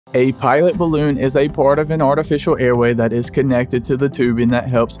A pilot balloon is a part of an artificial airway that is connected to the tubing that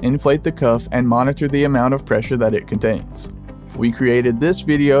helps inflate the cuff and monitor the amount of pressure that it contains. We created this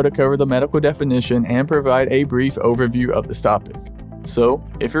video to cover the medical definition and provide a brief overview of this topic. So,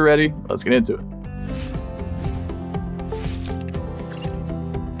 if you're ready, let's get into it.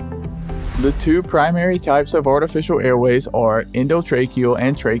 The two primary types of artificial airways are endotracheal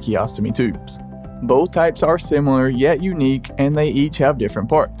and tracheostomy tubes. Both types are similar yet unique, and they each have different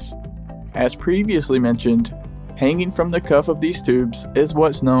parts. As previously mentioned, hanging from the cuff of these tubes is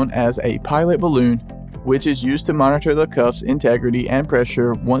what's known as a pilot balloon, which is used to monitor the cuff's integrity and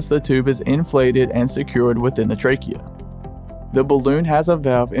pressure once the tube is inflated and secured within the trachea. The balloon has a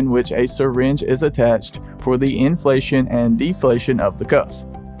valve in which a syringe is attached for the inflation and deflation of the cuff.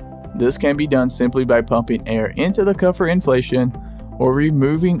 This can be done simply by pumping air into the cuff for inflation or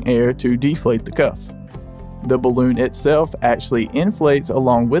removing air to deflate the cuff. The balloon itself actually inflates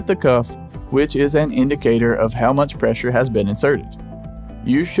along with the cuff, which is an indicator of how much pressure has been inserted.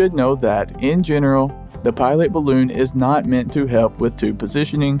 You should know that, in general, the pilot balloon is not meant to help with tube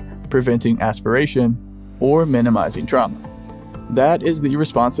positioning, preventing aspiration, or minimizing trauma. That is the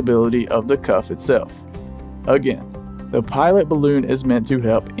responsibility of the cuff itself. Again, the pilot balloon is meant to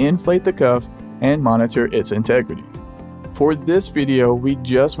help inflate the cuff and monitor its integrity. For this video, we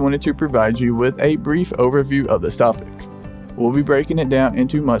just wanted to provide you with a brief overview of this topic. We'll be breaking it down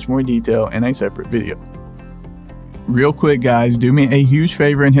into much more detail in a separate video. Real quick guys, do me a huge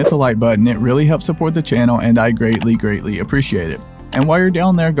favor and hit the like button. It really helps support the channel and I greatly appreciate it. And while you're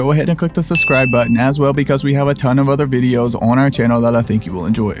down there, go ahead and click the subscribe button as well, because we have a ton of other videos on our channel that I think you will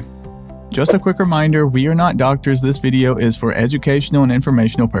enjoy. Just a quick reminder, we are not doctors. This video is for educational and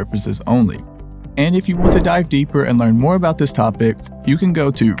informational purposes only. And if you want to dive deeper and learn more about this topic, you can go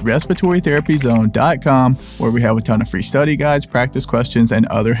to respiratorytherapyzone.com, where we have a ton of free study guides, practice questions, and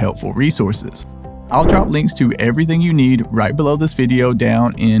other helpful resources. I'll drop links to everything you need right below this video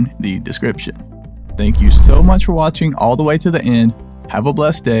down in the description. Thank you so much for watching all the way to the end. Have a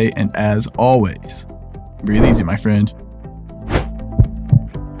blessed day, and as always, breathe easy, my friend.